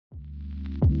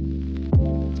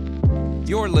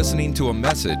You're listening to a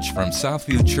message from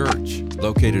Southview Church,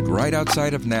 located right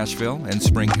outside of Nashville and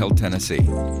Spring Hill, Tennessee.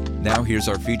 Now here's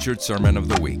our featured sermon of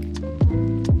the week.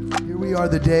 Here we are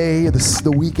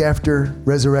the week after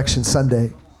Resurrection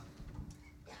Sunday.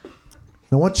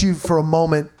 I want you for a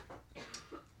moment,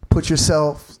 put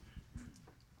yourself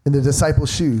in the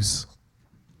disciples' shoes.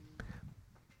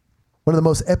 One of the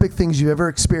most epic things you've ever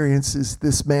experienced is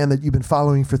this man that you've been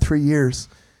following for 3 years,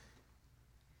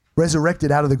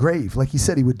 resurrected out of the grave like he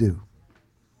said he would do.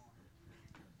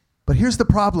 But here's the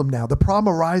problem now. The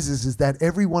problem arises is that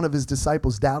every one of his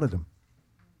disciples doubted him.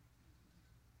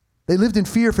 They lived in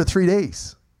fear for 3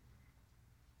 days.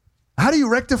 How do you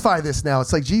rectify this now?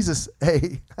 It's like, Jesus,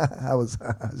 hey, I was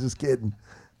just kidding.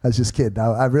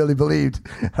 I really believed.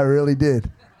 I really did.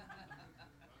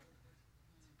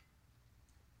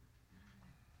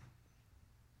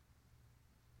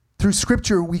 Through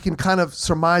scripture, we can kind of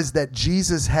surmise that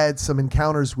Jesus had some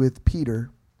encounters with Peter.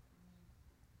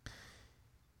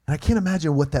 And I can't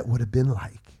imagine what that would have been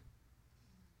like.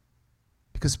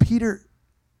 Because Peter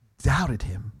doubted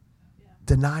him,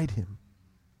 denied him.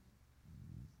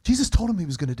 Jesus told him he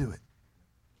was going to do it.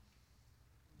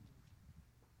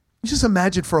 You just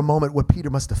imagine for a moment what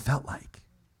Peter must have felt like.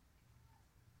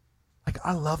 Like,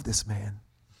 I love this man.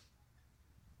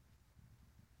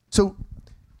 So,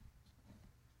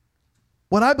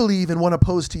 what I believe and want to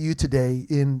pose to you today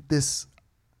in this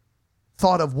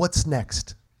thought of what's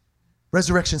next,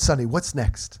 Resurrection Sunday, what's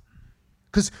next?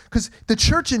 Because the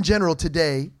church in general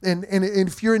today, and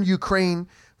if you're in Ukraine,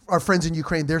 our friends in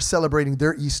Ukraine, they're celebrating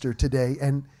their Easter today,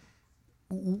 and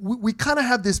we kind of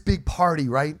have this big party,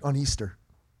 right, on Easter.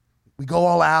 We go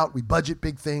all out, we budget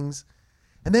big things,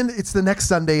 and then it's the next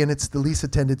Sunday, and it's the least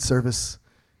attended service.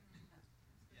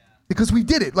 Because we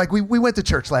did it. Like, we went to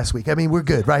church last week. I mean, we're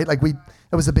good, right? Like,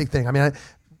 that was a big thing. I mean,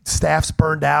 staff's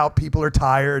burned out, people are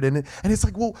tired, and it's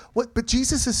like, well, what? But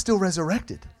Jesus is still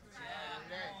resurrected.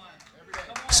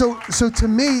 So to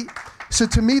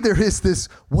me, there is this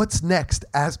what's next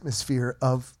atmosphere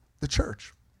of the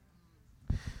church.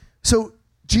 So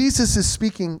Jesus is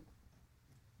speaking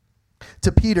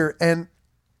to Peter, and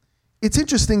it's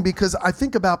interesting because I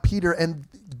think about Peter, and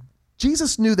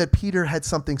Jesus knew that Peter had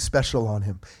something special on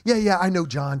him. Yeah, I know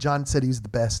John. John said he's the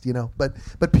best,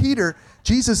 But Peter,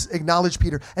 Jesus acknowledged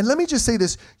Peter. And let me just say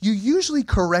this. You usually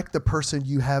correct the person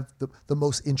you have the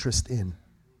most interest in,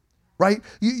 right?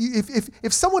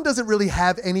 If someone doesn't really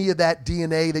have any of that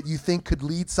DNA that you think could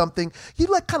lead something, you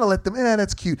kind of let them,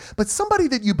 that's cute. But somebody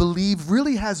that you believe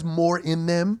really has more in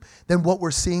them than what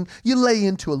we're seeing, you lay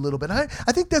into a little bit. I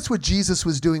think that's what Jesus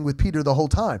was doing with Peter the whole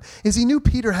time, is he knew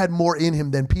Peter had more in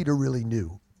him than Peter really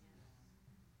knew.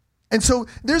 And so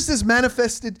there's this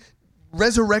manifested,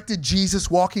 resurrected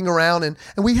Jesus walking around, and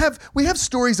we have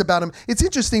stories about him. It's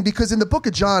interesting because in the book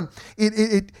of John,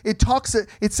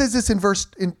 it says this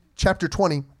in chapter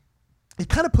 20, it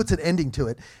kind of puts an ending to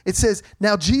it. It says,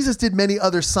 now Jesus did many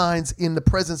other signs in the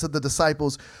presence of the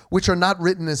disciples, which are not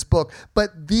written in this book,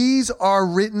 but these are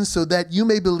written so that you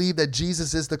may believe that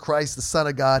Jesus is the Christ, the Son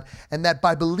of God, and that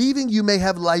by believing you may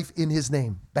have life in his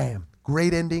name. Bam.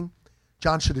 Great ending.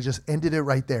 John should have just ended it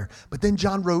right there. But then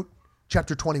John wrote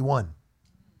chapter 21.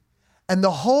 And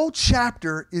the whole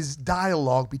chapter is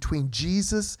dialogue between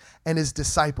Jesus and his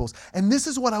disciples. And this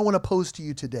is what I want to pose to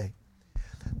you today.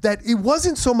 That it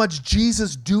wasn't so much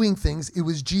Jesus doing things, it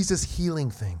was Jesus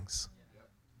healing things.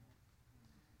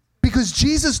 Because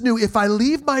Jesus knew if I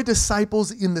leave my disciples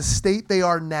in the state they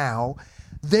are now,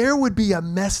 there would be a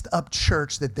messed up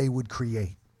church that they would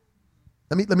create.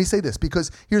 Let me say this,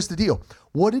 because here's the deal.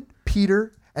 What did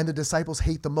Peter and the disciples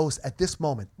hate the most at this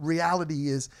moment? Reality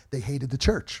is they hated the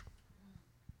church.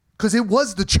 Because it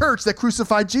was the church that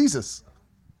crucified Jesus.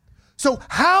 So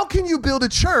how can you build a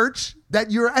church that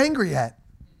you're angry at?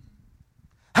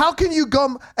 How can you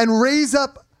come and raise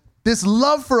up this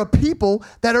love for a people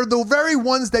that are the very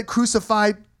ones that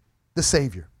crucified the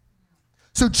Savior?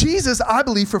 So Jesus, I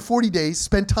believe, for 40 days,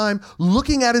 spent time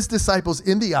looking at his disciples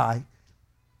in the eye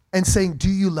and saying, do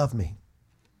you love me?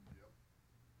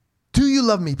 Do you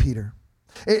love me, Peter?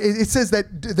 It says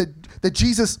that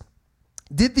Jesus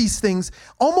did these things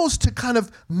almost to kind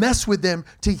of mess with them,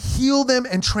 to heal them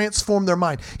and transform their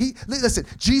mind. Listen,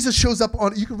 Jesus shows up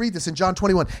you can read this in John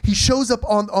 21. He shows up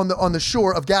on the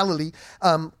shore of Galilee,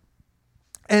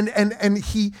 and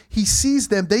he sees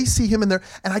them. They see him in there.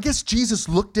 And I guess Jesus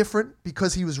looked different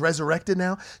because he was resurrected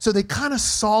now. So they kind of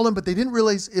saw him, but they didn't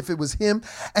realize if it was him.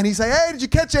 And he's like, hey, did you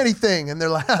catch anything? And they're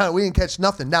like, we didn't catch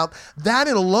nothing. Now, that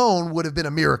alone would have been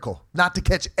a miracle, not to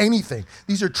catch anything.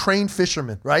 These are trained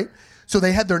fishermen, right? So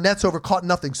they had their nets over, caught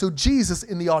nothing. So Jesus,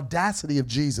 in the audacity of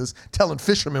Jesus, telling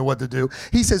fishermen what to do,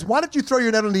 he says, why don't you throw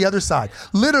your net on the other side?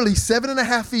 Literally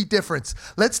 7.5 feet difference.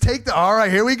 Let's take all right,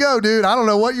 here we go, dude. I don't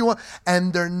know what you want.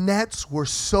 And their nets were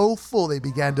so full, they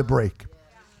began to break.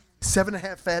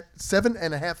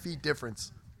 7.5 feet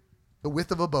difference, the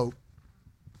width of a boat.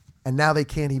 And now they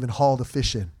can't even haul the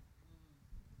fish in.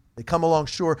 They come along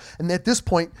shore. And at this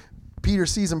point, Peter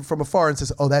sees him from afar and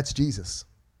says, oh, that's Jesus.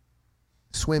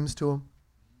 Swims to him.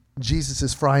 Jesus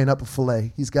is frying up a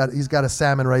fillet. He's got a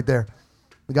salmon right there.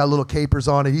 We got little capers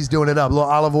on it. He's doing it up. A little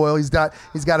olive oil. He's got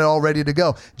it all ready to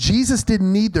go. Jesus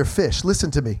didn't need their fish.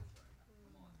 Listen to me.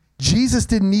 Jesus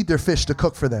didn't need their fish to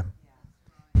cook for them.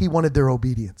 He wanted their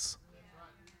obedience.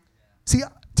 See,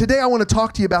 today I want to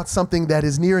talk to you about something that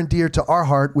is near and dear to our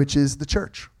heart, which is the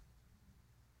church.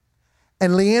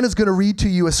 And LeeAnn is going to read to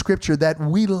you a scripture that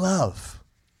we love.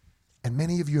 And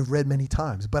many of you have read many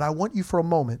times. But I want you for a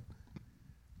moment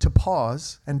to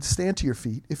pause and stand to your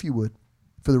feet, if you would,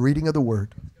 for the reading of the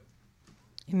word.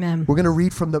 Amen. We're going to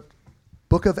read from the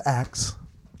book of Acts,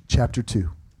 chapter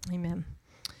 2. Amen.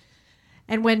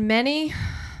 And when many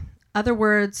other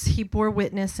words he bore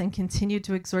witness and continued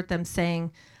to exhort them,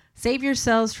 saying, save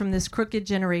yourselves from this crooked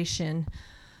generation.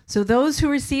 So those who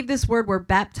received this word were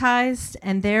baptized,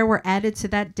 and there were added to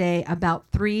that day about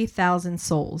 3,000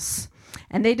 souls.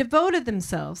 And they devoted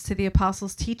themselves to the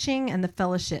apostles' teaching and the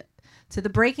fellowship, to the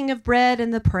breaking of bread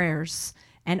and the prayers,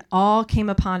 and all came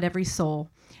upon every soul.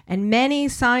 And many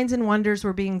signs and wonders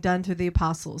were being done through the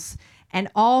apostles. And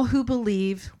all who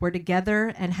believed were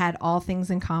together and had all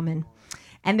things in common.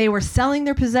 And they were selling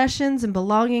their possessions and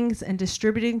belongings and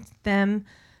distributing them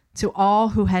to all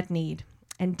who had need.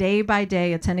 And day by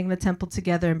day, attending the temple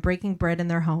together and breaking bread in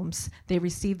their homes, they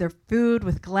received their food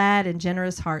with glad and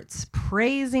generous hearts,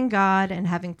 praising God and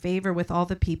having favor with all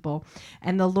the people.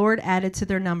 And the Lord added to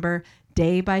their number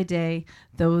day by day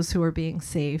those who are being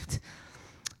saved.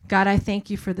 God, I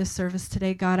thank you for this service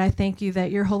today. God, I thank you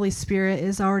that your Holy Spirit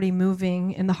is already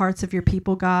moving in the hearts of your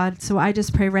people, God. So I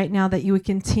just pray right now that you would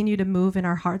continue to move in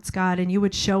our hearts, God, and you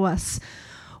would show us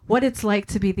what it's like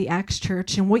to be the Acts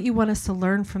Church and what you want us to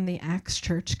learn from the Acts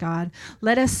Church, God.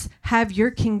 Let us have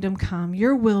your kingdom come,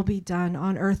 your will be done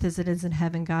on earth as it is in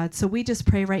heaven, God. So we just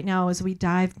pray right now as we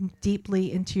dive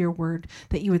deeply into your word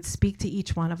that you would speak to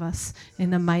each one of us in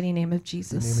the mighty name of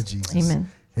Jesus. In the name of Jesus.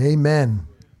 Amen. Amen.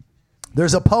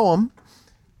 There's a poem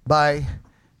by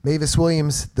Mavis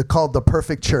Williams called The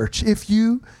Perfect Church. If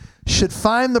you should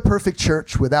find the perfect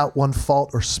church without one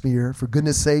fault or smear, for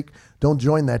goodness sake, don't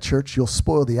join that church. You'll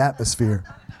spoil the atmosphere.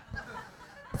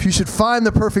 If you should find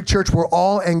the perfect church where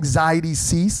all anxieties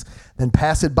cease, then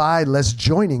pass it by, lest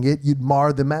joining it, you'd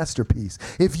mar the masterpiece.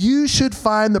 If you should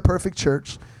find the perfect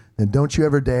church, then don't you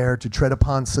ever dare to tread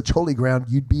upon such holy ground.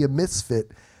 You'd be a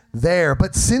misfit there.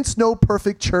 But since no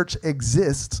perfect church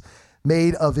exists,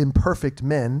 made of imperfect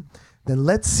men, then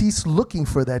let's cease looking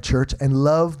for that church and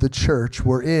love the church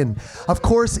we're in. Of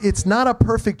course, it's not a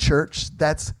perfect church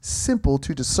that's simple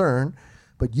to discern,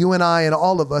 but you and I and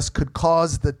all of us could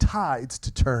cause the tides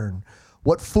to turn.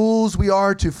 What fools we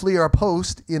are to flee our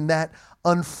post in that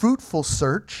unfruitful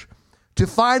search, to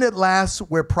find at last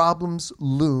where problems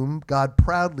loom, God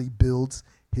proudly builds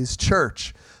his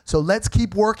church. So let's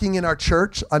keep working in our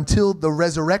church until the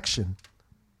resurrection.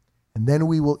 And then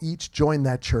we will each join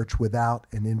that church without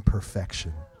an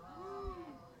imperfection.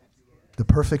 The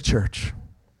perfect church.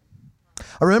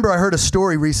 I remember I heard a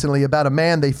story recently about a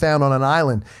man they found on an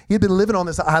island. He had been living on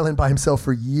this island by himself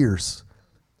for years,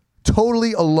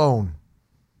 totally alone.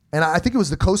 And I think it was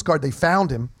the Coast Guard. They found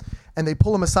him, and they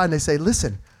pull him aside, and they say,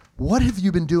 listen, what have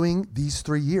you been doing these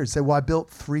 3 years? He said, well, I built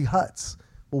 3 huts.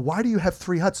 Well, why do you have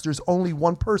 3 huts? There's only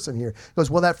one person here. He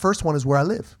goes, well, that first one is where I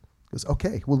live. He goes,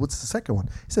 okay, well, what's the second one?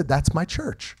 He said, that's my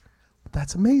church.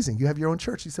 That's amazing. You have your own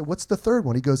church. He said, what's the third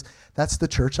one? He goes, that's the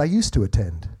church I used to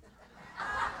attend.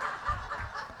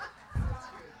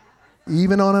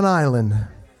 Even on an island,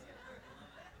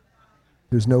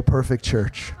 there's no perfect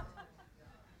church.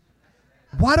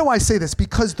 Why do I say this?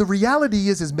 Because the reality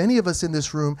is many of us in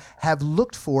this room have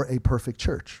looked for a perfect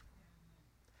church.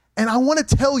 And I want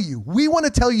to tell you, we want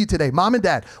to tell you today, Mom and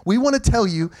Dad, we want to tell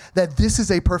you that this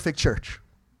is a perfect church.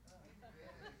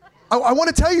 I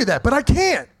want to tell you that, but I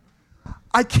can't.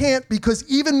 I can't because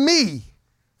even me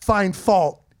find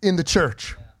fault in the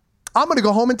church. I'm going to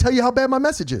go home and tell you how bad my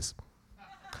message is.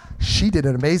 She did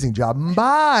an amazing job.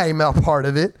 My part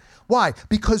of it. Why?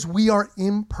 Because we are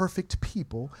imperfect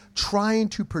people trying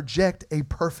to project a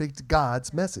perfect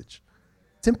God's message.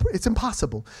 It's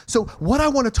impossible. So what I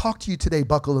want to talk to you today,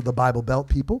 buckle of the Bible belt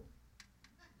people,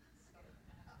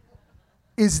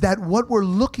 is that what we're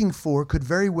looking for could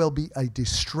very well be a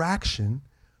distraction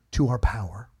to our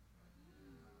power.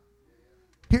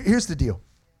 Here's the deal.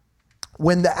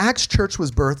 When the Acts church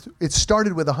was birthed, it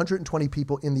started with 120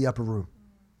 people in the upper room.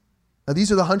 Now,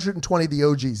 these are the 120, the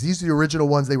OGs. These are the original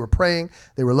ones. They were praying.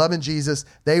 They were loving Jesus.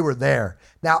 They were there.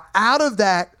 Now, out of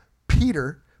that,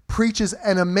 Peter preaches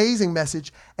an amazing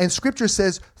message, and Scripture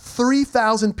says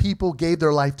 3,000 people gave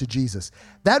their life to Jesus.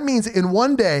 That means in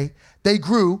one day, they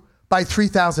grew by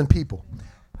 3,000 people.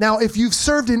 Now, if you've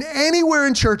served in anywhere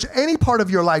in church, any part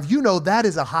of your life, you know that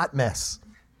is a hot mess.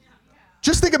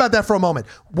 Just think about that for a moment.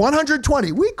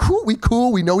 120, we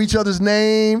cool, we know each other's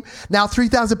name. Now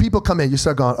 3,000 people come in. You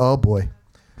start going, oh boy,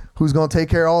 who's going to take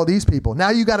care of all these people?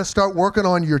 Now you got to start working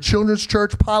on your children's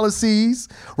church policies,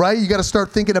 right? You got to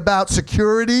start thinking about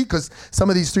security because some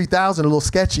of these 3,000 are a little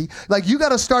sketchy. Like you got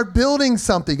to start building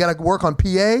something. You got to work on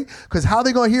PA because how are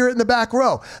they going to hear it in the back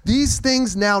row? These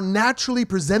things now naturally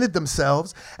presented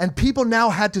themselves and people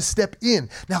now had to step in.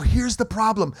 Now here's the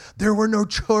problem. There were no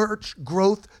church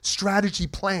growth strategy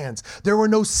plans. There were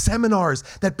no seminars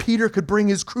that Peter could bring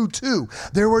his crew to.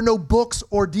 There were no books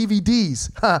or DVDs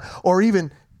or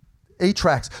even 8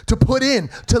 tracks to put in,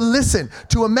 to listen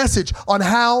to a message on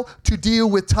how to deal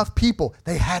with tough people.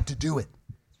 They had to do it.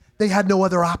 They had no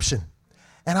other option.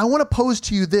 And I want to pose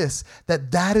to you this,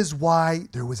 that is why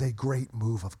there was a great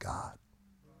move of God.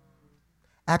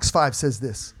 Acts 5 says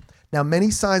this. Now,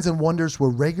 many signs and wonders were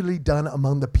regularly done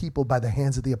among the people by the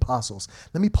hands of the apostles.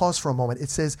 Let me pause for a moment. It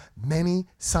says many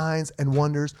signs and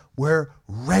wonders were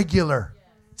regular.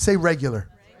 Say regular.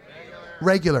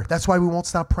 Regular. That's why we won't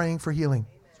stop praying for healing.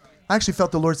 I actually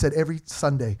felt the Lord said every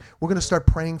Sunday, we're going to start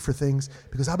praying for things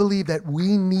because I believe that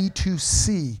we need to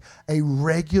see a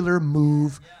regular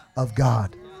move of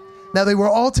God. Now, they were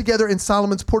all together in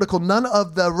Solomon's portico. None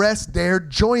of the rest dared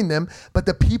join them, but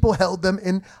the people held them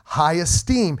in high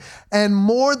esteem. And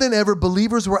more than ever,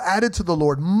 believers were added to the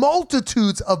Lord,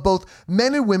 multitudes of both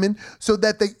men and women, so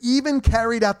that they even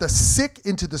carried out the sick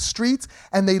into the streets,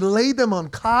 and they laid them on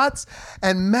cots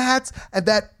and mats, and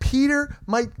that Peter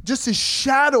might, just his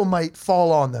shadow might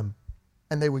fall on them,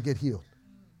 and they would get healed.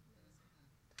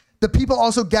 The people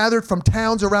also gathered from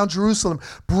towns around Jerusalem,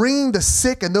 bringing the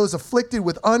sick and those afflicted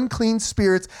with unclean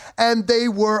spirits, and they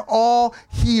were all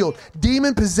healed.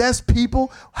 Demon-possessed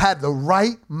people had the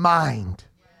right mind.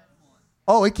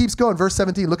 Oh, it keeps going. Verse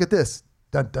 17, look at this.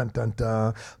 Dun, dun, dun,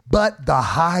 dun. But the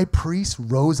high priest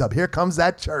rose up. Here comes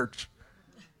that church.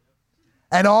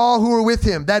 And all who were with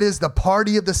him, that is the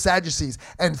party of the Sadducees,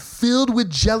 and filled with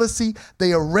jealousy,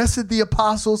 they arrested the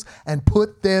apostles and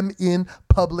put them in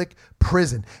public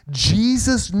prison.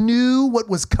 Jesus knew what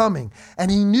was coming,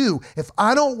 and he knew if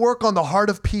I don't work on the heart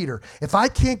of Peter, if I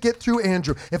can't get through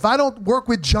Andrew, if I don't work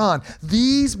with John,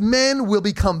 these men will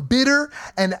become bitter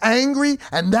and angry,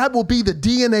 and that will be the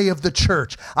DNA of the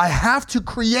church. I have to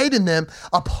create in them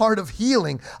a part of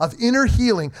healing, of inner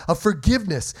healing, of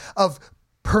forgiveness, of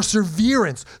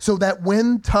perseverance, so that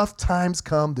when tough times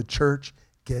come, the church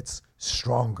gets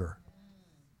stronger.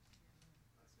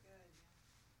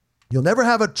 You'll never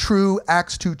have a true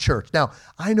Acts 2 church. Now,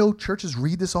 I know churches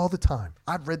read this all the time.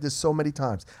 I've read this so many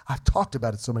times. I've talked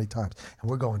about it so many times. And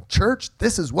we're going, church,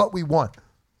 this is what we want.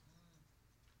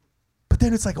 But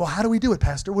then it's like, well, how do we do it,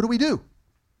 Pastor? What do we do?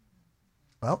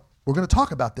 Well, we're going to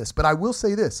talk about this. But I will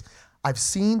say this. I've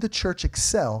seen the church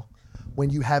excel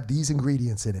when you have these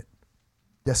ingredients in it.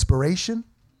 Desperation,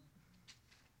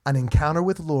 an encounter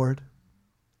with the Lord,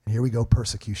 and here we go,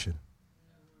 persecution.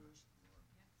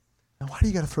 Now, why do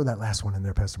you got to throw that last one in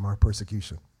there, Pastor Mark,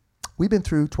 persecution? We've been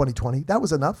through 2020. That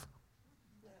was enough.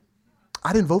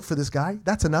 I didn't vote for this guy.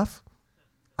 That's enough.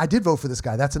 I did vote for this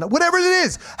guy. That's enough. Whatever it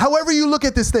is, however you look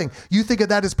at this thing, you think of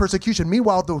that as persecution.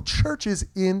 Meanwhile, the churches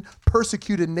in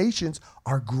persecuted nations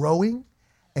are growing,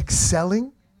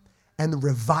 excelling, and the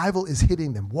revival is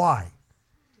hitting them. Why?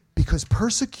 Because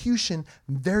persecution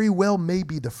very well may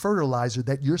be the fertilizer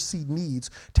that your seed needs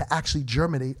to actually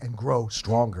germinate and grow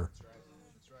stronger.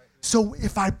 So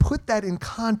if I put that in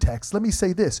context, let me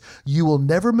say this. You will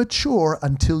never mature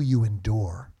until you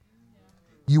endure.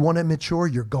 You want to mature,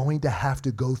 you're going to have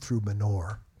to go through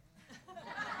manure.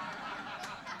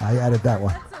 I added that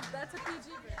one. That's a PG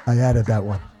bit. I added that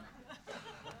one.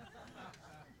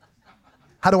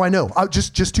 How do I know?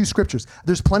 Just 2 scriptures.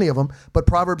 There's plenty of them, but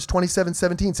Proverbs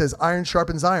 27:17 says, iron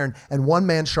sharpens iron, and one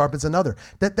man sharpens another.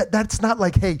 That's not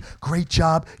like, hey, great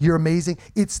job, you're amazing.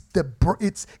 It's the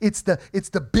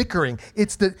bickering.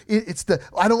 It's the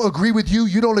I don't agree with you,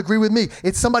 you don't agree with me.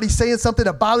 It's somebody saying something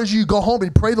that bothers you, you go home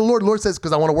and pray the Lord. The Lord says,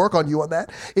 because I want to work on you on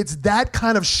that. It's that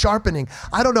kind of sharpening.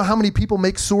 I don't know how many people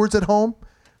make swords at home.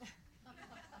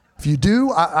 If you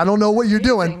do, I don't know what you're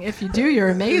doing. If you do, you're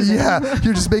amazing. Yeah,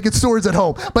 you're just making swords at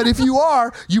home. But if you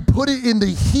are, you put it in the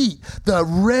heat, the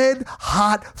red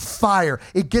hot fire.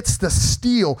 It gets the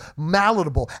steel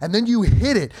malleable. And then you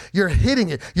hit it. You're hitting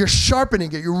it. You're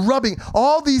sharpening it. You're rubbing.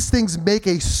 All these things make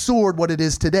a sword what it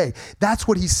is today. That's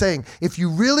what he's saying. If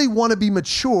you really want to be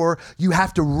mature, you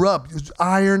have to rub.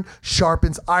 Iron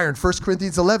sharpens iron. 1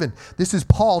 Corinthians 11. This is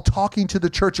Paul talking to the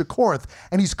church of Corinth.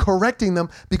 And he's correcting them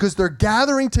because they're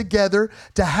gathering together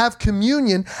to have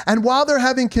communion, and while they're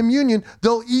having communion,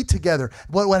 they'll eat together.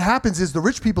 What happens is the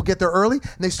rich people get there early,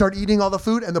 and they start eating all the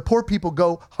food, and the poor people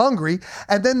go hungry,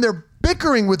 and then they're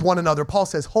bickering with one another. Paul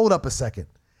says, hold up a second.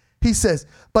 He says,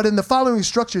 but in the following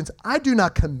instructions, I do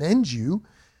not commend you,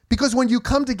 because when you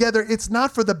come together, it's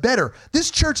not for the better.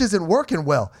 This church isn't working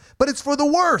well, but it's for the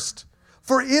worst.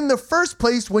 For in the first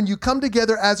place, when you come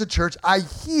together as a church, I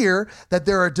hear that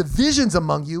there are divisions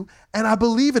among you, and I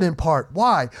believe it in part.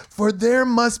 Why? For there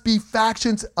must be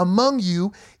factions among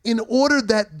you in order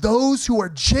that those who are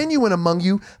genuine among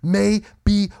you may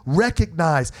be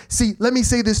recognized. See, let me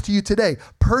say this to you today.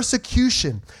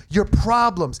 Persecution, your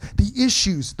problems, the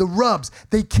issues, the rubs,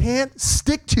 they can't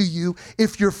stick to you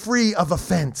if you're free of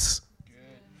offense.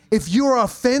 If you are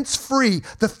offense free,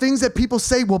 the things that people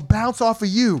say will bounce off of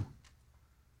you.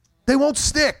 They won't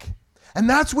stick. And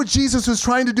that's what Jesus was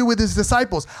trying to do with his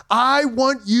disciples. I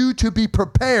want you to be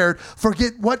prepared for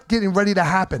getting ready to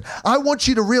happen. I want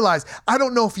you to realize, I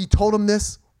don't know if he told them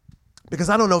this, because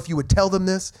I don't know if you would tell them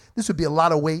this. This would be a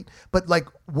lot of weight. But like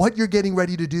what you're getting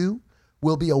ready to do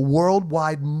will be a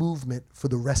worldwide movement for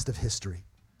the rest of history.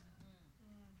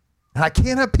 And I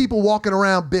can't have people walking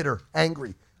around bitter,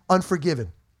 angry,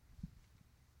 unforgiven,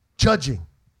 judging,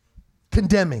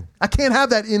 condemning. I can't have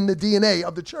that in the DNA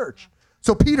of the church.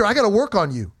 So Peter, I got to work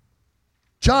on you.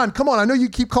 John, come on. I know you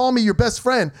keep calling me your best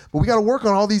friend, but we got to work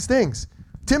on all these things.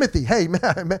 Timothy, hey,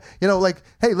 man,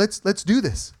 hey, let's do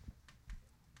this.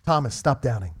 Thomas, stop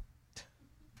doubting.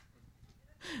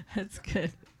 That's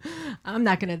good. I'm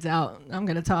not going to doubt. I'm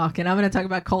going to talk, and I'm going to talk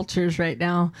about cultures right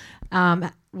now.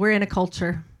 We're in a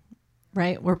culture.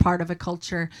 Right? We're part of a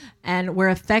culture, and we're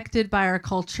affected by our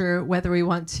culture, whether we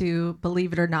want to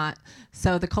believe it or not.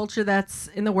 So the culture that's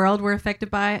in the world, we're affected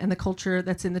by, and the culture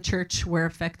that's in the church, we're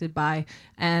affected by.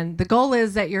 And the goal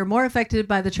is that you're more affected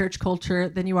by the church culture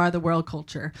than you are the world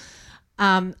culture.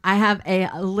 I have a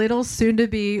little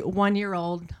soon-to-be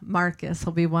 1-year-old, Marcus.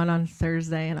 He'll be 1 on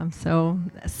Thursday, and I'm so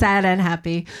sad and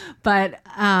happy. But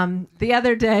the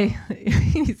other day,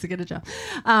 he needs to get a job.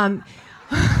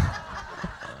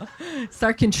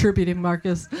 Start contributing,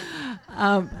 Marcus.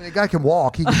 The guy can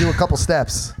walk. He can do a couple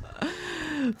steps.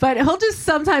 But he'll just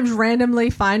sometimes randomly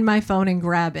find my phone and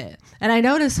grab it. And I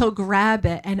notice he'll grab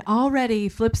it and already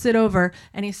flips it over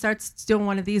and he starts doing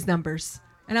one of these numbers.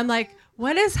 And I'm like,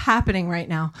 what is happening right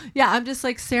now? Yeah, I'm just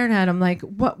like staring at him like,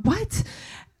 what?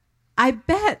 I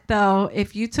bet, though,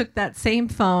 if you took that same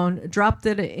phone, dropped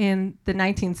it in the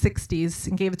 1960s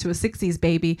and gave it to a 60s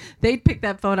baby, they'd pick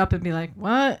that phone up and be like,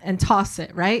 what? And toss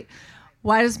it, right?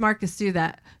 Why does Marcus do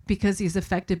that? Because he's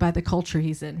affected by the culture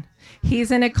he's in.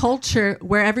 He's in a culture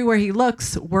where everywhere he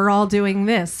looks, we're all doing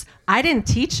this. I didn't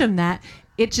teach him that.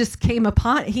 It just came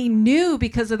upon, he knew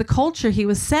because of the culture he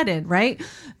was set in, right?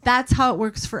 That's how it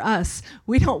works for us.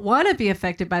 We don't want to be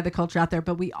affected by the culture out there,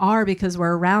 but we are because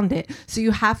we're around it. So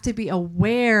you have to be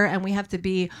aware and we have to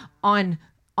be on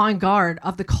guard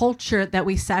of the culture that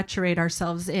we saturate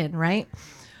ourselves in, right?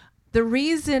 The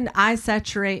reason I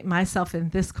saturate myself in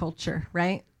this culture,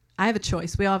 right? I have a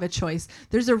choice. We all have a choice.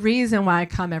 There's a reason why I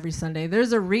come every Sunday.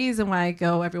 There's a reason why I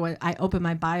go everywhere. I open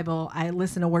my Bible. I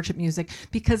listen to worship music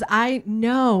because I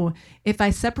know if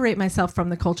I separate myself from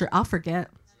the culture, I'll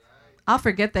forget. I'll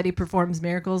forget that he performs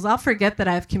miracles. I'll forget that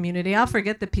I have community. I'll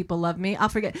forget that people love me. I'll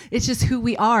forget. It's just who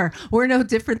we are. We're no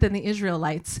different than the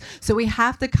Israelites. So we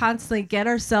have to constantly get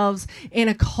ourselves in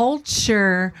a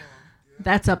culture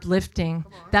that's uplifting,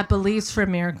 that believes for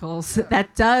miracles,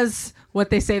 that does what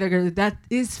they say they're going to do. That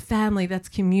is family. That's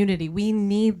community. We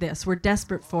need this. We're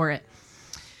desperate for it.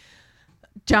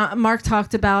 Mark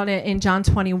talked about it in John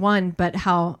 21, but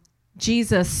how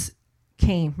Jesus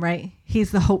came, right? He's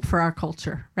the hope for our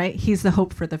culture, right? He's the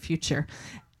hope for the future.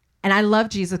 And I love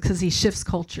Jesus because he shifts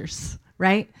cultures,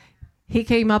 right? He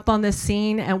came up on the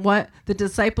scene, and what the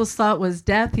disciples thought was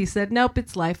death, he said, nope,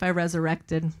 it's life. I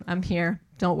resurrected. I'm here.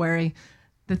 Don't worry.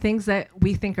 The things that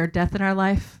we think are death in our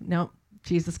life, nope.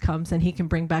 Jesus comes and he can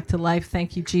bring back to life.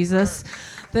 Thank you, Jesus.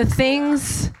 The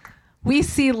things we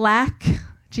see lack,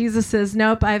 Jesus says,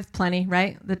 nope, I have plenty,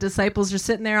 right? The disciples are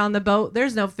sitting there on the boat.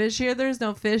 There's no fish here. There's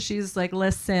no fish. He's like,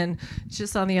 listen, it's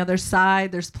just on the other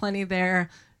side. There's plenty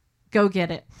there. Go get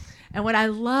it. And what I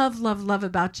love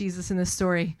about Jesus in this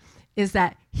story is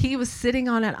that he was sitting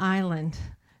on an island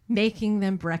making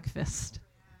them breakfast.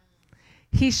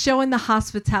 He's showing the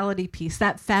hospitality piece,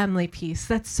 that family piece.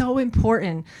 That's so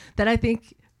important that I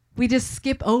think we just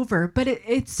skip over, but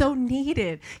it's so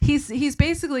needed. He's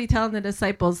basically telling the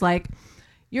disciples, like,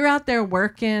 you're out there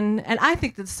working. And I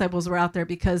think the disciples were out there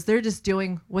because they're just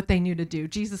doing what they knew to do.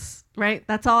 Jesus, right?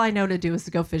 That's all I know to do is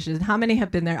to go fishing. How many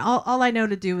have been there? All I know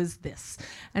to do is this.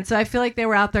 And so I feel like they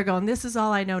were out there going, this is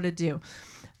all I know to do.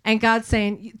 And God's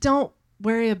saying, don't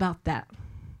worry about that.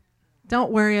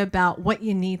 Don't worry about what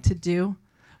you need to do.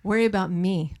 Worry about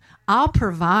me. I'll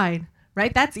provide,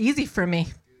 right? That's easy for me,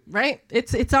 right?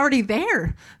 It's already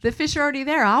there. The fish are already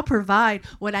there. I'll provide.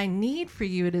 What I need for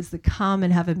you, it is to come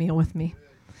and have a meal with me.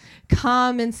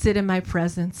 Come and sit in my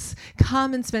presence.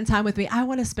 Come and spend time with me. I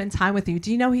want to spend time with you.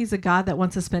 Do you know he's a God that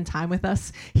wants to spend time with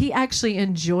us? He actually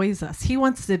enjoys us. He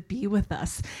wants to be with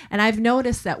us. And I've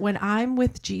noticed that when I'm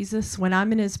with Jesus, when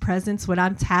I'm in his presence, when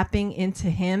I'm tapping into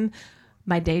him,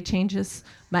 my day changes,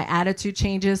 my attitude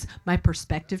changes, my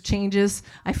perspective changes.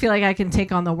 I feel like I can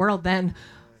take on the world then.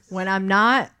 When I'm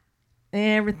not,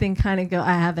 everything kind of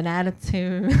I have an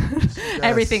attitude.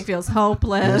 Everything feels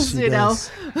hopeless, Yes, know.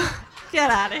 does. Get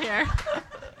out of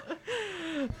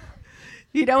here.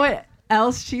 You know what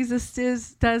else Jesus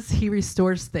does? He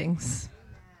restores things.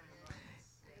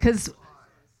 Because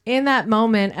in that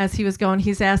moment, as he was going,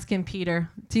 he's asking Peter,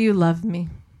 do you love me?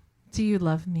 Do you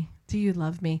love me? Do you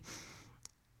love me?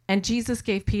 And Jesus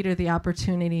gave Peter the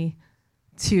opportunity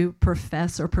to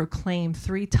profess or proclaim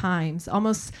 3 times,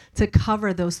 almost to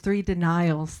cover those 3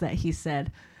 denials that he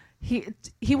said. He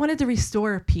wanted to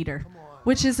restore Peter,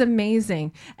 which is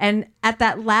amazing. And at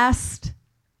that last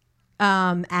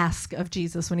ask of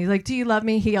Jesus, when he's like, do you love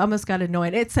me? He almost got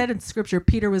annoyed. It said in scripture,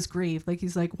 Peter was grieved. Like,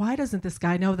 he's like, why doesn't this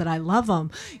guy know that I love him?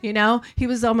 You know, he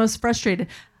was almost frustrated.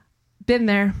 Been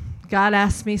there. God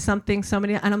asked me something so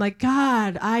many, and I'm like,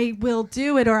 God, I will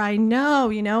do it, or I know,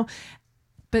 you know.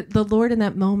 But the Lord in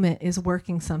that moment is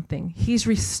working something. He's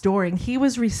restoring. He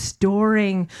was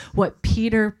restoring what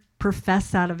Peter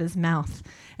professed out of his mouth.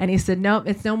 And he said, no,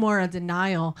 it's no more a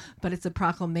denial, but it's a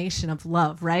proclamation of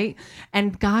love, right?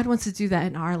 And God wants to do that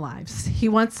in our lives. He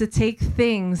wants to take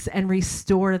things and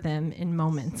restore them in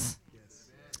moments.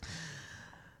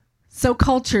 So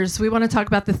cultures, we want to talk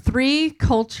about the 3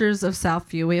 cultures of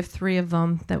Southview. We have 3 of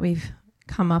them that we've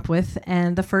come up with.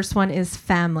 And the first one is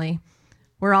family.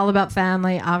 We're all about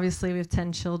family. Obviously, we have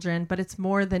 10 children, but it's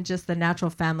more than just the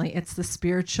natural family. It's the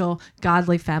spiritual,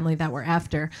 godly family that we're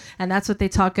after. And that's what they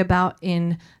talk about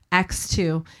in Acts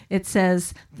 2. It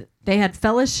says they had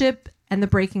fellowship and the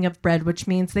breaking of bread, which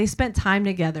means they spent time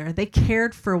together. They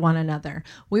cared for one another.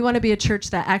 We want to be a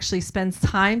church that actually spends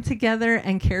time together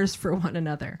and cares for one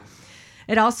another.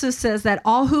 It also says that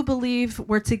all who believe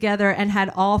were together and had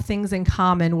all things in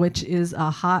common, which is a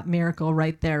hot miracle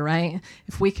right there, right?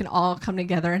 If we can all come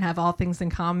together and have all things in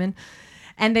common.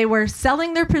 And they were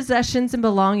selling their possessions and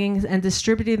belongings and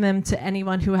distributing them to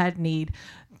anyone who had need.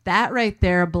 That right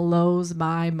there blows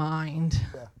my mind,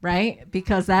 right?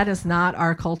 Because that is not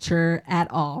our culture at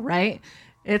all, right?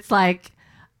 It's like,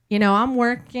 you know, I'm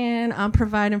working, I'm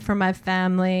providing for my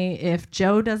family. If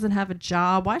Joe doesn't have a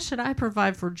job, why should I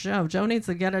provide for Joe? Joe needs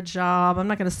to get a job. I'm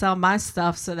not going to sell my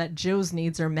stuff so that Joe's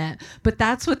needs are met. But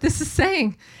that's what this is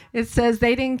saying. It says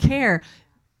they didn't care.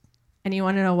 And you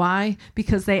want to know why?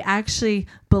 Because they actually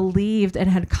believed and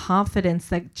had confidence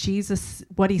that Jesus,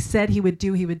 what he said he would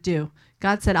do, he would do.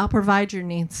 God said, I'll provide your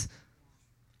needs.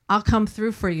 I'll come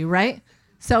through for you, right?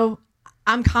 So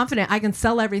I'm confident I can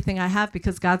sell everything I have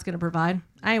because God's going to provide.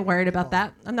 I ain't worried about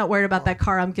that. I'm not worried about that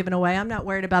car I'm giving away. I'm not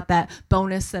worried about that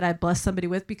bonus that I bless somebody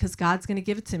with because God's going to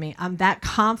give it to me. I'm that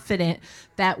confident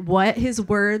that what his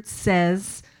word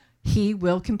says he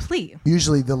will complete.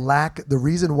 Usually the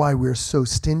reason why we're so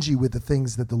stingy with the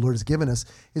things that the Lord has given us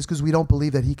is because we don't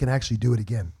believe that he can actually do it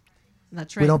again.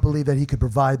 That's right. We don't believe that he could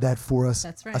provide that for us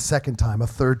right. a second time, a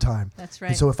third time. That's right.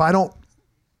 And so if I don't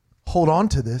hold on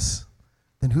to this,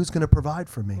 then who's going to provide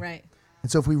for me? Right.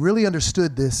 And so if we really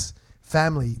understood this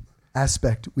family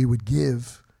aspect, we would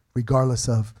give regardless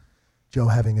of Joe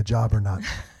having a job or not.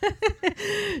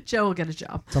 Joe will get a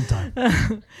job. Sometime.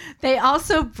 They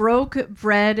also broke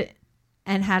bread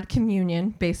and had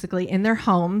communion, basically, in their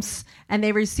homes, and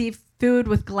they received food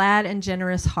with glad and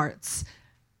generous hearts.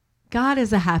 God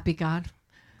is a happy God.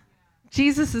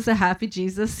 Jesus is a happy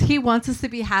Jesus. He wants us to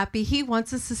be happy. He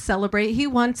wants us to celebrate. He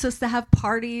wants us to have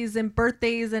parties and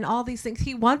birthdays and all these things.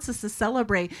 He wants us to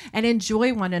celebrate and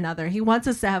enjoy one another. He wants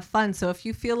us to have fun. So if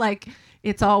you feel like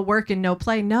it's all work and no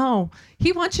play, no.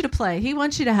 He wants you to play. He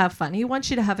wants you to have fun. He wants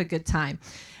you to have a good time.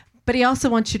 but he also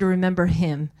wants you to remember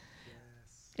him.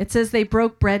 It says they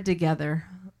broke bread together.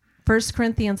 1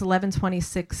 Corinthians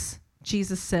 11:26,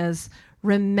 Jesus says,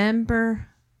 remember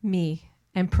me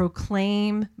and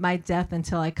proclaim my death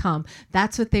until I come.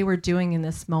 That's what they were doing in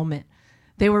this moment.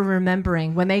 They were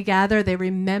remembering. When they gather, they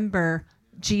remember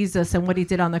Jesus and what he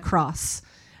did on the cross.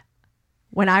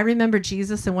 When I remember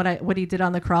Jesus and what he did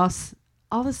on the cross,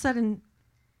 all of a sudden,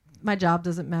 my job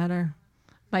doesn't matter.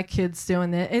 My kids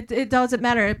doing it. It doesn't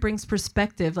matter. It brings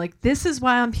perspective. Like, this is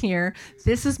why I'm here.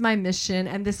 This is my mission,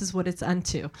 and this is what it's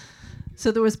unto.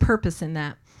 So there was purpose in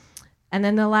that. And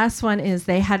then the last one is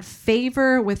they had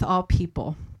favor with all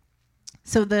people.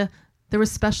 So there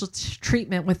was special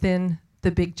treatment within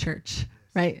the big church,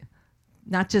 right?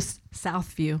 Not just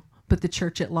Southview, but the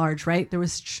church at large, right? There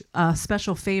was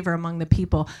special favor among the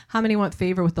people. How many want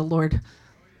favor with the Lord?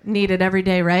 Need it every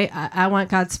day, right? I want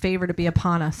God's favor to be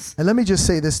upon us. And let me just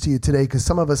say this to you today, because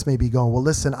some of us may be going, well,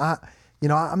 listen,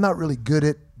 I'm not really good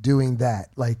at doing that.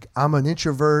 Like, I'm an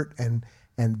introvert, and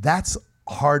that's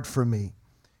hard for me.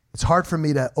 It's hard for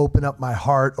me to open up my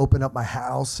heart, open up my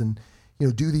house, and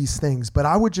do these things. But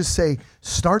I would just say,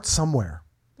 start somewhere.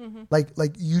 Mm-hmm.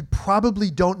 Like you probably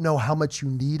don't know how much you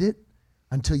need it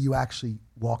until you actually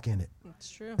walk in it. That's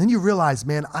true. Then you realize,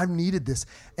 man, I've needed this.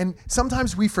 And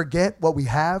sometimes we forget what we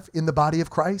have in the body of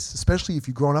Christ, especially if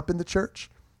you've grown up in the church,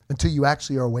 until you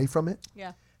actually are away from it.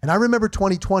 Yeah. And I remember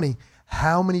 2020,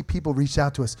 how many people reached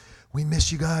out to us. We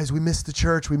miss you guys. We miss the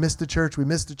church. We miss the church. We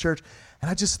miss the church. And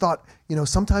I just thought,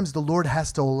 sometimes the Lord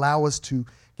has to allow us to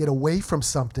get away from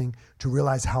something to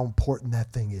realize how important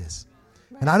that thing is.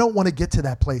 And I don't want to get to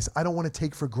that place. I don't want to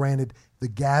take for granted the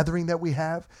gathering that we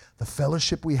have, the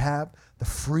fellowship we have, the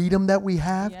freedom that we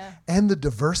have, and the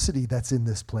diversity that's in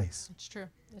this place. It's true.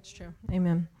 It's true.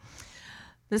 Amen.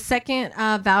 The second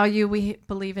value we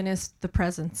believe in is the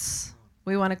presence.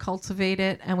 We want to cultivate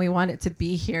it, and we want it to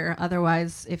be here.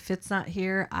 Otherwise, if it's not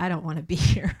here, I don't want to be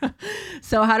here.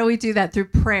 So how do we do that? Through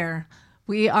prayer.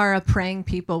 We are a praying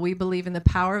people. We believe in the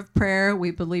power of prayer.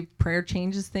 We believe prayer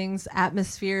changes things,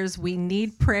 atmospheres. We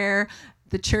need prayer.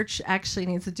 The church actually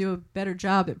needs to do a better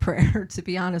job at prayer, to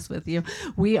be honest with you.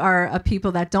 We are a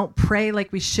people that don't pray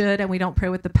like we should, and we don't pray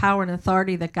with the power and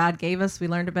authority that God gave us. We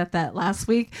learned about that last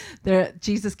week.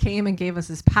 Jesus came and gave us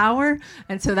his power,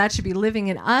 and so that should be living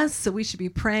in us. So we should be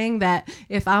praying that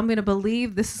if I'm going to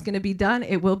believe this is going to be done,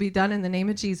 it will be done in the name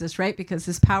of Jesus, right? Because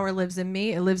his power lives in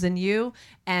me, it lives in you,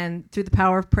 and through the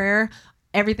power of prayer,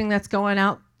 everything that's going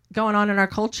on in our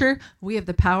culture, we have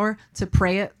the power to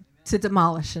pray it to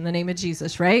demolish in the name of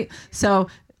Jesus, right? So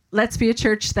let's be a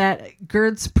church that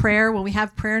girds prayer. When we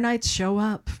have prayer nights, show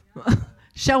up.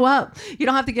 Show up. You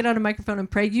don't have to get on a microphone and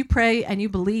pray. You pray and you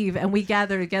believe, and we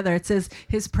gather together. It says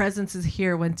his presence is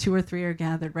here when 2 or 3 are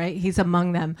gathered, right? He's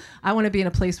among them. I want to be in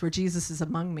a place where Jesus is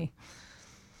among me.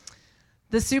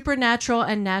 The supernatural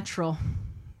and natural,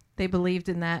 they believed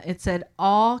in that. It said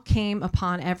all came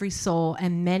upon every soul,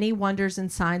 and many wonders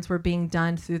and signs were being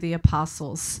done through the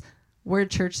apostles. We're a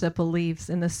church that believes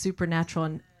in the supernatural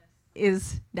and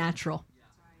is natural.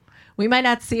 We might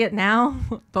not see it now,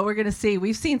 but we're going to see.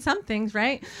 We've seen some things,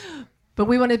 right? But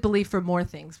we want to believe for more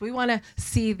things. We want to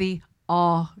see the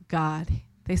awe God.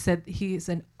 They said he's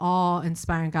an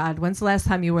awe-inspiring God. When's the last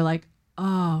time you were like,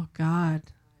 oh, God,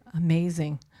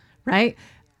 amazing, right?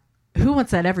 Who wants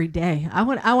that every day? I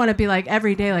want to be like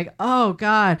every day, like, oh,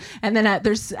 God. And then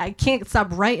I can't stop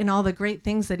writing all the great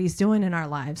things that he's doing in our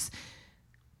lives.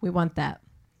 We want that.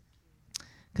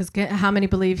 Because how many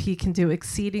believe he can do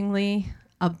exceedingly,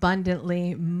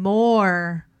 abundantly,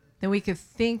 more than we could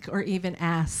think or even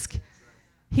ask?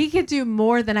 He could do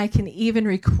more than I can even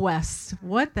request.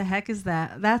 What the heck is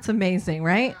that? That's amazing,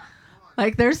 right?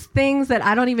 Like, there's things that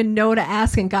I don't even know to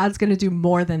ask, and God's going to do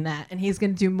more than that. And he's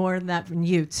going to do more than that from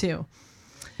you, too.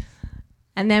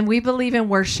 And then we believe in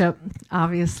worship,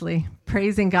 obviously.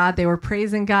 Praising God. They were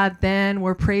praising God then.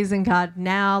 We're praising God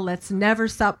now. Let's never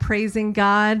stop praising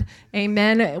God.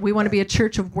 Amen. We want to be a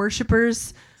church of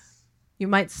worshipers. You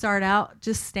might start out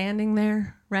just standing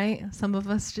there, right? Some of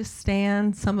us just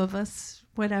stand. Some of us,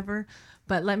 whatever.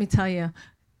 But let me tell you,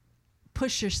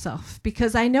 push yourself,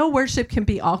 because I know worship can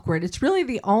be awkward. It's really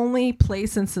the only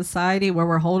place in society where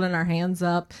we're holding our hands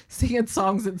up, singing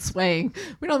songs and swaying.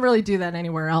 We don't really do that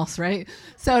anywhere else, right?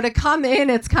 So to come in,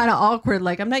 it's kind of awkward.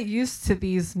 Like, I'm not used to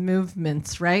these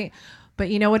movements, right? But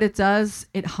you know what it does?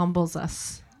 It humbles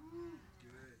us.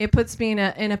 It puts me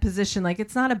in a position, like,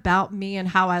 it's not about me and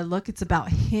how I look. It's about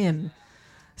him.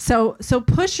 So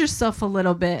push yourself a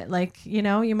little bit. Like, you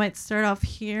might start off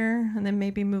here and then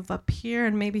maybe move up here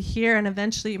and maybe here, and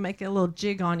eventually you might get a little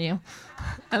jig on you.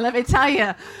 And let me tell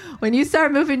you, when you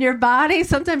start moving your body,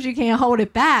 sometimes you can't hold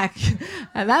it back.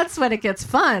 And that's when it gets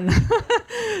fun.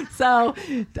 So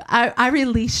I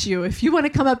release you. If you want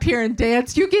to come up here and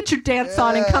dance, you get your dance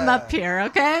on and come up here,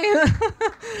 okay?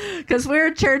 Because we're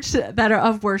a church that are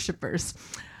of worshipers.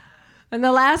 And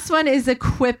the last one is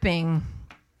equipping.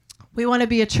 We want to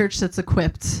be a church that's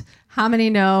equipped. How many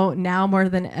know now more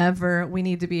than ever we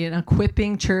need to be an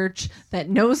equipping church that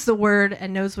knows the word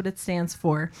and knows what it stands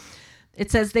for? It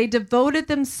says they devoted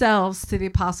themselves to the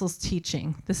apostles'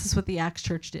 teaching. This is what the Acts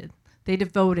church did. They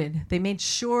made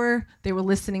sure they were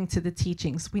listening to the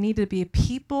teachings. We need to be a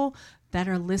people that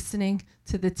are listening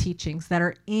to the teachings, that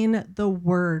are in the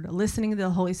word, listening to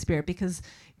the Holy Spirit, because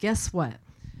guess what?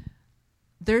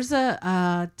 There's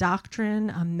a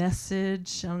doctrine, a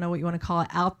message, I don't know what you want to call it,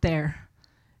 out there,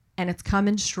 and it's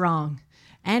coming strong.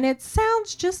 And it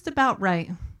sounds just about right.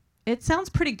 It sounds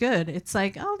pretty good. It's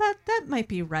like, oh, that might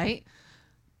be right.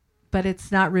 But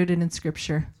it's not rooted in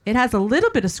Scripture. It has a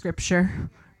little bit of Scripture,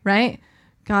 right?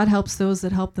 God helps those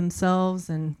that help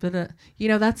themselves. But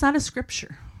that's not a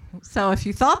Scripture. So if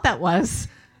you thought that was,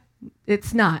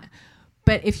 it's not.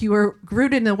 But if you were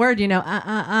rooted in the Word,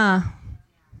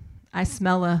 I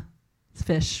smell a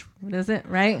fish. What is it,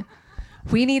 right?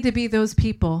 We need to be those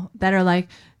people that are like,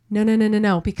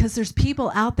 no, because there's people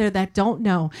out there that don't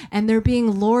know, and they're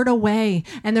being lured away,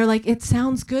 and they're like, it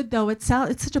sounds good though. It's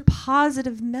such a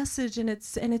positive message, and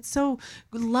it's so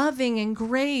loving and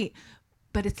great,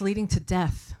 but it's leading to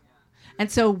death. And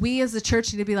so we as a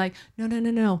church need to be like,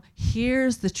 no.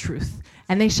 Here's the truth,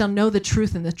 and they shall know the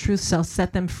truth, and the truth shall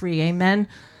set them free. Amen.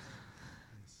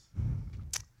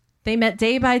 They met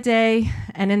day by day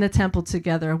and in the temple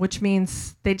together, which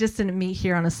means they just didn't meet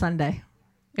here on a Sunday.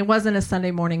 It wasn't a Sunday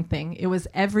morning thing. It was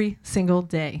every single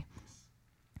day.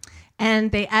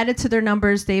 And they added to their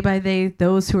numbers day by day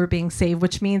those who were being saved,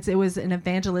 which means it was an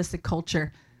evangelistic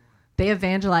culture. They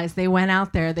evangelized. They went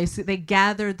out there. They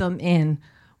gathered them in.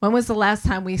 When was the last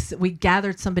time we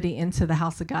gathered somebody into the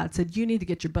house of God, said, you need to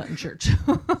get your butt in church.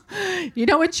 You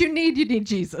know what you need? You need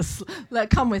Jesus.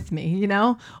 Come with me,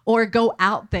 or go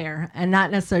out there and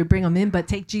not necessarily bring them in, but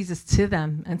take Jesus to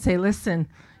them and say, listen,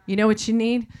 you know what you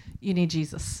need? You need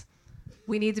Jesus.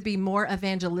 We need to be more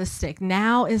evangelistic.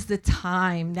 Now is the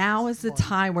time.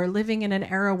 We're living in an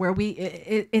era where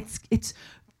it's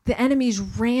the enemy's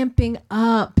ramping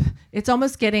up. It's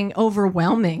almost getting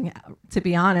overwhelming, to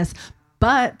be honest.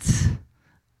 But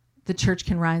the church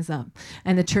can rise up,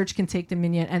 and the church can take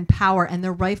dominion and power and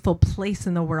their rightful place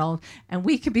in the world, and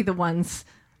we could be the ones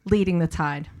leading the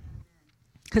tide.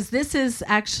 Because this is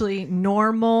actually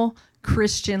normal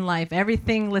Christian life.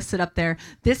 Everything listed up there,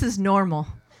 this is normal.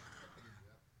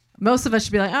 Most of us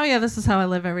should be like, oh yeah, this is how I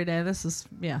live every day. This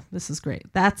is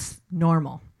great. That's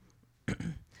normal.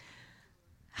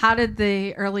 How did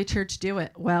the early church do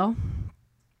it? Well,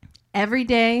 every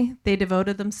day they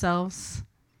devoted themselves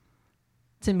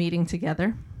to meeting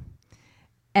together.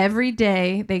 Every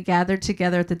day they gathered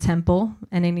together at the temple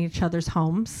and in each other's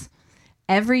homes.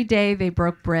 Every day they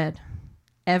broke bread.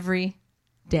 Every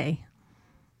day.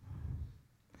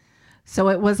 So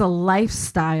it was a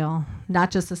lifestyle,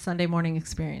 not just a Sunday morning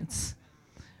experience.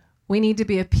 We need to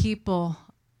be a people,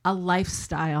 a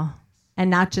lifestyle, and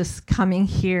not just coming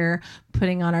here,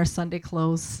 putting on our Sunday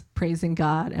clothes, praising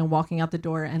God, and walking out the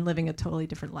door and living a totally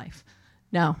different life.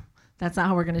 No, that's not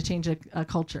how we're going to change a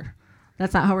culture.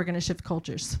 That's not how we're going to shift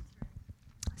cultures.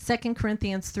 2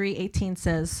 Corinthians 3:18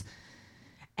 says,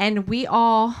 and we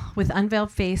all, with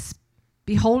unveiled face,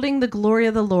 beholding the glory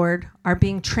of the Lord, are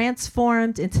being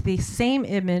transformed into the same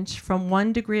image from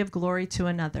one degree of glory to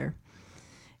another.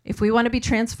 If we want to be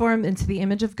transformed into the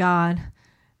image of God,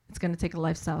 it's going to take a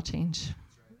lifestyle change.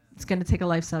 It's going to take a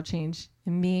lifestyle change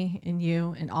in me, in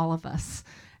you, in all of us.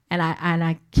 And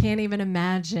I can't even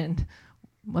imagine,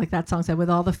 like that song said, with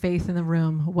all the faith in the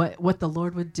room, what the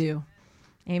Lord would do.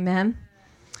 Amen.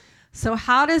 So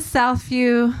how does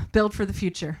Southview build for the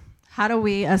future? How do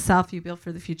we as Southview build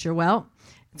for the future? Well,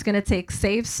 it's going to take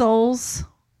saved souls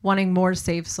wanting more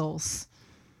saved souls.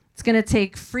 It's going to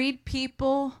take freed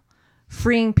people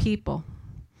freeing people.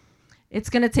 It's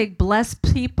going to take blessed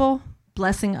people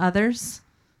blessing others.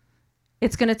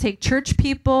 It's going to take church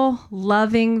people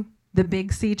loving the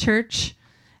Big C church.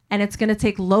 And it's going to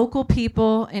take local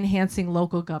people enhancing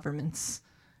local governments.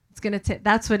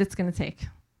 That's what it's going to take.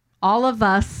 All of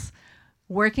us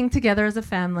working together as a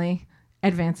family,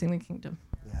 advancing the kingdom.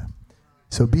 Yeah.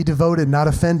 So be devoted, not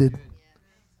offended.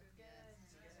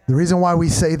 The reason why we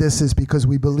say this is because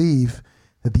we believe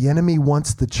that the enemy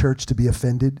wants the church to be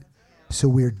offended, so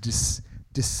we're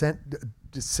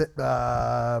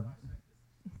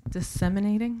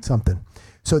disseminating something,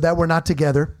 so that we're not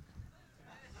together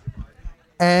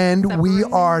and we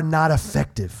are not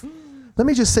effective. Let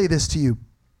me just say this to you.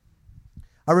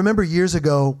 I remember years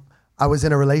ago, I was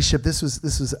in a relationship. This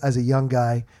was as a young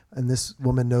guy, and this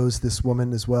woman knows this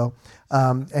woman as well.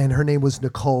 And her name was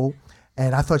Nicole,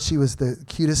 and I thought she was the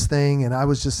cutest thing, and I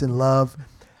was just in love.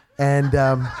 And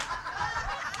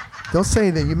don't say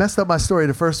anything. You messed up my story,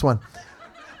 the first one.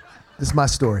 This is my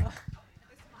story.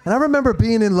 And I remember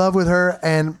being in love with her,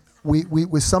 and we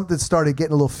something started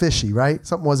getting a little fishy, right?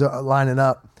 Something wasn't lining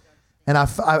up. And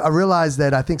I realized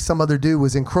that I think some other dude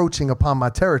was encroaching upon my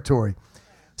territory.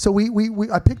 So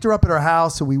I picked her up at our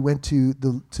house, and we went to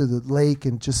the lake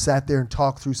and just sat there and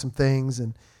talked through some things,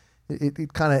 and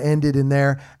it kind of ended in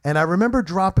there. And I remember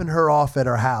dropping her off at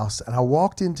our house, and I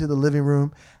walked into the living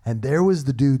room, and there was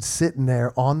the dude sitting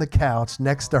there on the couch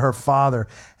next to her father.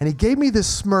 And he gave me this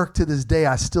smirk. To this day,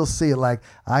 I still see it, like,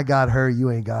 I got her, you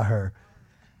ain't got her.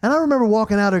 And I remember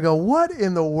walking out and go, what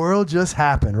in the world just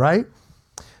happened, right?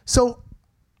 So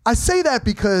I say that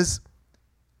because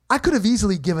I could have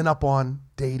easily given up on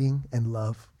dating and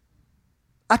love.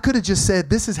 I could have just said,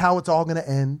 this is how it's all going to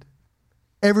end.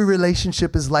 Every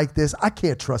relationship is like this. I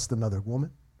can't trust another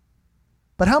woman.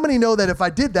 But how many know that if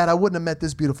I did that, I wouldn't have met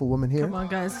this beautiful woman here? Come on,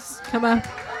 guys. Come on.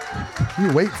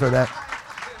 You wait for that.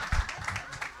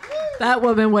 That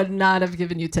woman would not have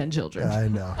given you 10 children. I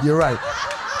know. You're right.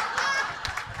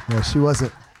 No, she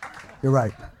wasn't. You're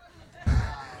right.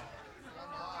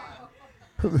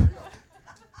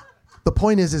 The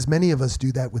point is many of us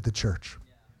do that with the church.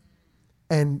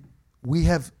 And we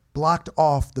have blocked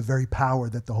off the very power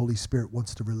that the Holy Spirit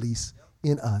wants to release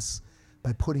in us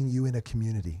by putting you in a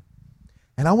community.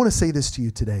 And I want to say this to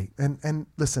you today. And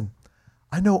listen,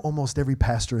 I know almost every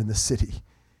pastor in the city.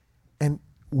 And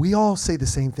we all say the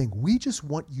same thing. We just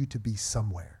want you to be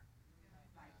somewhere.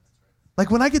 Like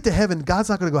when I get to heaven, God's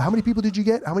not going to go, how many people did you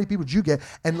get? How many people did you get?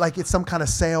 And like it's some kind of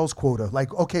sales quota.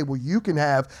 Like, okay, well, you can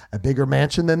have a bigger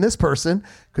mansion than this person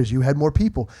because you had more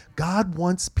people. God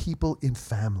wants people in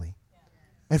family.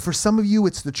 And for some of you,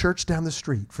 it's the church down the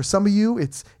street. For some of you,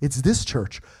 it's this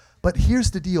church. But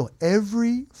here's the deal.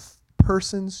 Every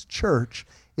person's church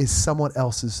is someone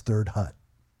else's third hut.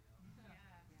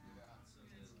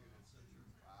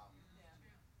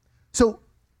 So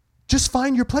just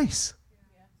find your place.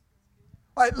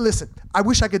 Listen, I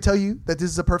wish I could tell you that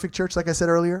this is a perfect church, like I said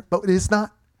earlier, but it is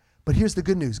not. But here's the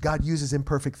good news. God uses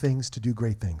imperfect things to do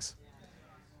great things.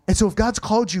 And so if God's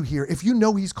called you here, if you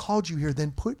know he's called you here,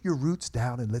 then put your roots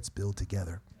down and let's build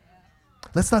together.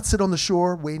 Let's not sit on the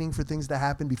shore waiting for things to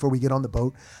happen before we get on the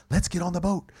boat. Let's get on the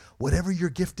boat. Whatever your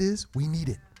gift is, we need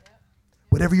it.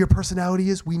 Whatever your personality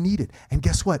is, we need it. And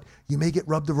guess what? You may get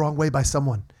rubbed the wrong way by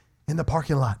someone in the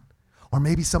parking lot. Or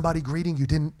maybe somebody greeting you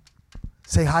didn't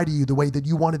say hi to you the way that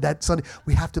you wanted that Sunday.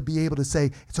 We have to be able to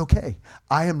say, it's okay.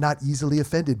 I am not easily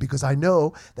offended because I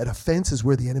know that offense is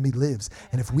where the enemy lives.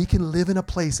 And if we can live in a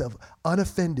place of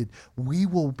unoffended, we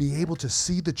will be able to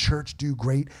see the church do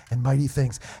great and mighty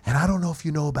things. And I don't know if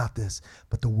you know about this,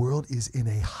 but the world is in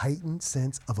a heightened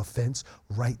sense of offense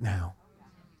right now.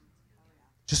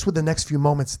 Just with the next few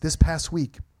moments, this past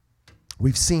week,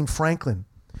 we've seen Franklin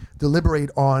deliberate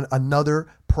on another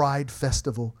Pride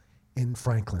Festival in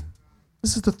Franklin.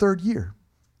 This is the third year.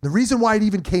 The reason why it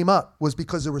even came up was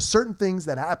because there were certain things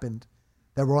that happened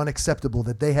that were unacceptable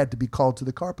that they had to be called to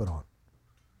the carpet on.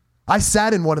 I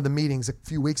sat in one of the meetings a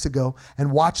few weeks ago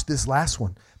and watched this last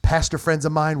one. Pastor friends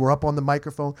of mine were up on the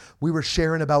microphone. We were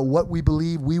sharing about what we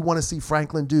believe we want to see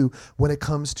Franklin do when it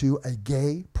comes to a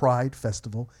gay pride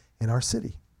festival in our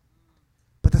city.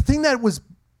 But the thing that was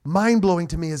mind-blowing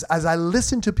to me is as I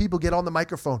listened to people get on the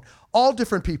microphone, all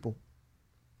different people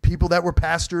that were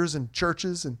pastors and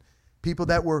churches and people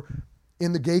that were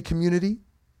in the gay community,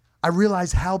 I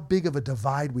realized how big of a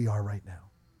divide we are right now.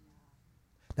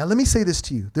 Now, let me say this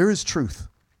to you. There is truth.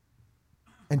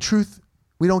 And truth,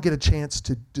 we don't get a chance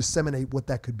to disseminate what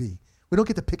that could be. We don't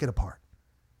get to pick it apart.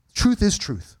 Truth is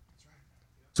truth.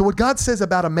 So what God says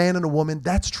about a man and a woman,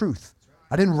 that's truth.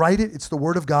 I didn't write it. It's the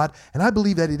word of God. And I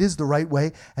believe that it is the right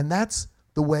way. And that's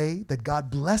the way that God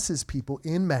blesses people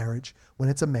in marriage when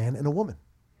it's a man and a woman.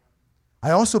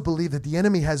 I also believe that the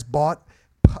enemy has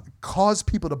caused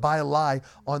people to buy a lie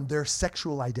on their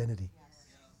sexual identity.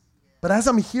 But as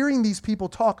I'm hearing these people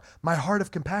talk, my heart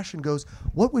of compassion goes,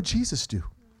 what would Jesus do?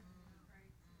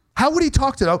 How would he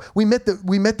talk to them? We met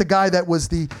the guy that was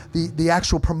the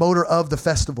actual promoter of the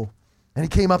festival. And he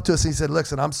came up to us and he said,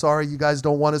 listen, I'm sorry you guys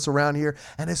don't want us around here.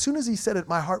 And as soon as he said it,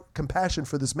 my heart compassion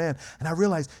for this man. And I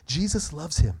realized Jesus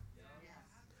loves him.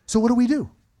 So what do?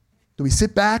 Do we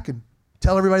sit back and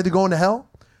tell everybody they're going to hell?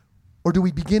 Or do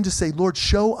we begin to say, Lord,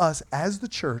 show us as the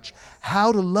church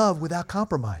how to love without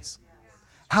compromise?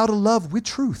 How to love with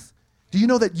truth? Do you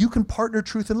know that you can partner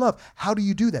truth and love? How do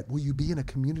you do that? Will you be in a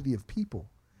community of people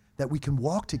that we can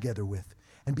walk together with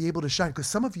and be able to shine? Because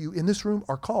some of you in this room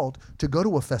are called to go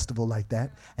to a festival like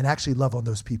that and actually love on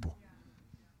those people.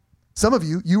 Some of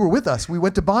you were with us. We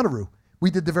went to Bonnaroo.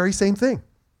 We did the very same thing.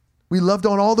 We loved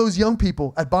on all those young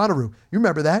people at Bonnaroo. You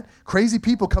remember that? Crazy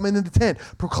people coming in the tent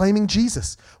proclaiming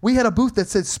Jesus. We had a booth that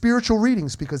said spiritual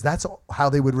readings because that's how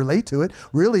they would relate to it.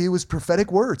 Really, it was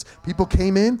prophetic words. People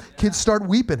came in, kids start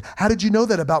weeping. How did you know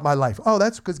that about my life? Oh,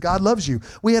 that's because God loves you.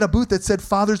 We had a booth that said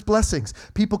Father's blessings.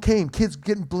 People came, kids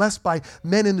getting blessed by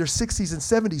men in their 60s and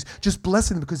 70s, just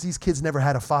blessing them because these kids never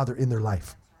had a father in their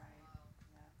life.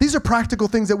 These are practical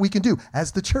things that we can do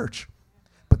as the church.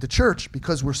 But the church,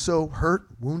 because we're so hurt,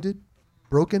 wounded,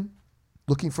 broken,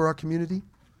 looking for our community,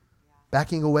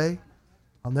 backing away,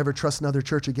 I'll never trust another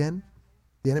church again,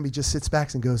 the enemy just sits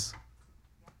back and goes,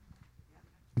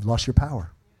 you've lost your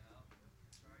power.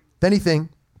 If anything,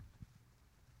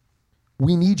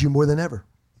 we need you more than ever.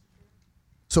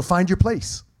 So find your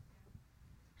place.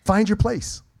 Find your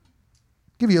place.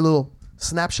 I'll give you a little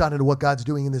snapshot into what God's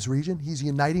doing in this region. He's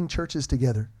uniting churches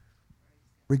together,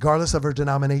 regardless of our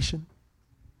denomination,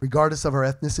 regardless of our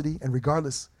ethnicity, and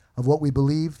regardless of what we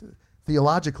believe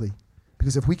theologically.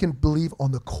 Because if we can believe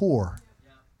on the core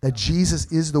that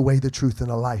Jesus is the way, the truth,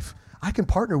 and the life, I can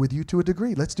partner with you to a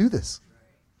degree. Let's do this.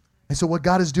 And so what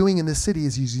God is doing in this city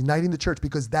is he's uniting the church,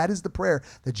 because that is the prayer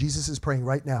that Jesus is praying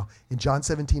right now. In John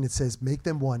 17, it says, make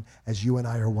them one as you and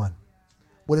I are one.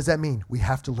 What does that mean? We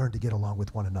have to learn to get along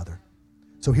with one another.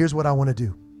 So here's what I want to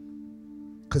do.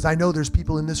 Because I know there's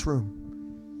people in this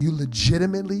room. You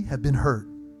legitimately have been hurt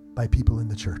by people in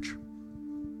the church.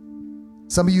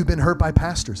 Some of you have been hurt by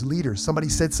pastors, leaders. Somebody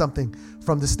said something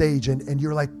from the stage and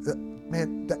you're like,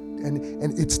 man,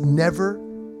 and it's never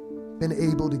been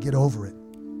able to get over it.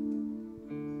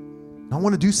 I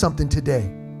want to do something today.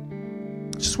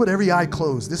 Just with every eye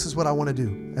closed, this is what I want to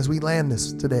do as we land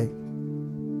this today.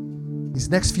 These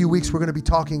next few weeks, we're going to be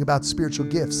talking about spiritual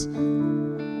gifts.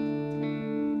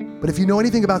 But if you know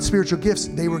anything about spiritual gifts,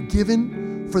 they were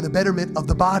given for the betterment of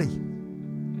the body.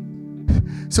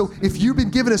 So if you've been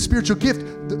given a spiritual gift,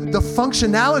 the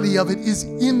functionality of it is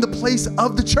in the place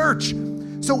of the church.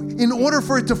 So in order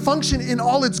for it to function in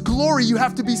all its glory, you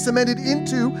have to be cemented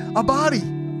into a body.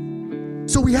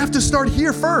 So we have to start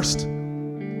here first.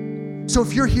 So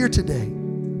if you're here today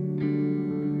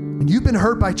and you've been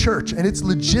hurt by church and it's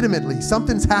legitimately,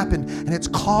 something's happened and it's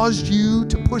caused you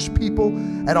to push people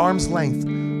at arm's length,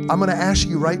 I'm going to ask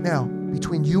you right now,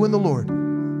 between you and the Lord,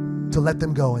 to let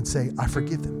them go and say, I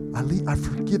forgive them. I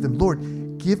forgive them. Lord,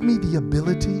 give me the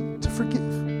ability to forgive.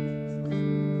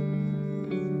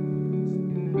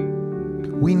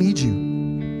 We need you.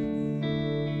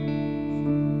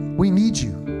 We need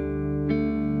you.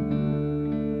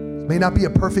 It may not be a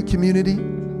perfect community.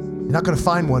 You're not going to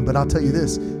find one, but I'll tell you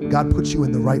this. God puts you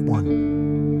in the right one.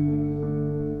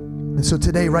 And so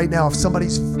today, right now, if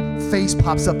somebody's face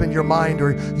pops up in your mind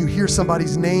or you hear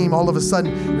somebody's name, all of a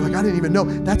sudden, you're like, I didn't even know.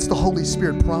 That's the Holy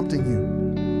Spirit prompting you.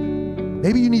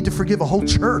 Maybe you need to forgive a whole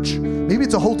church. Maybe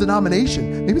it's a whole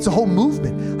denomination. Maybe it's a whole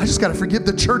movement. I just got to forgive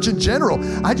the church in general.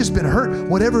 I just been hurt.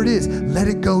 Whatever it is, let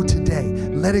it go today.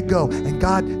 Let it go. And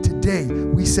God, today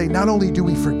we say not only do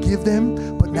we forgive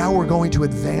them, but now we're going to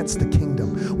advance the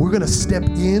kingdom. We're going to step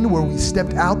in where we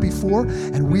stepped out before,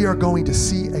 and we are going to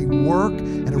see a work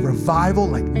and a revival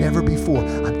like never before.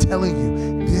 I'm telling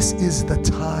you, this is the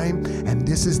time and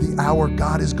this is the hour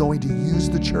God is going to use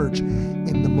the church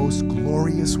in the most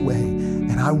glorious way.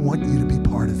 And I want you to be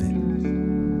part of it.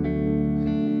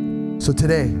 So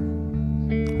today,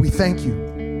 we thank you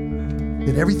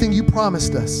that everything you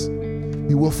promised us,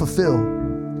 you will fulfill.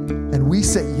 And we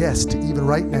say yes to even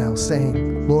right now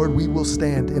saying, Lord, we will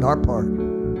stand in our part.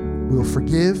 We will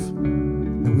forgive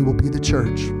and we will be the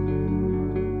church.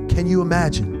 Can you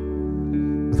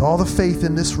imagine, with all the faith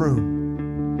in this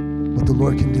room, what the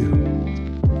Lord can do?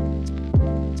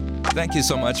 Thank you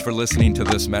so much for listening to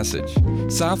this message.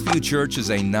 Southview Church is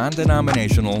a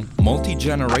non-denominational,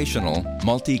 multi-generational,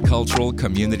 multicultural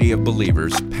community of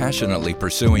believers passionately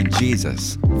pursuing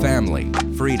Jesus, family,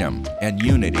 freedom, and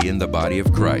unity in the body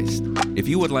of Christ. If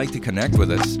you would like to connect with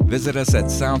us, visit us at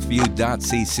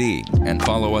southview.cc and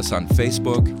follow us on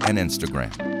Facebook and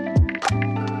Instagram.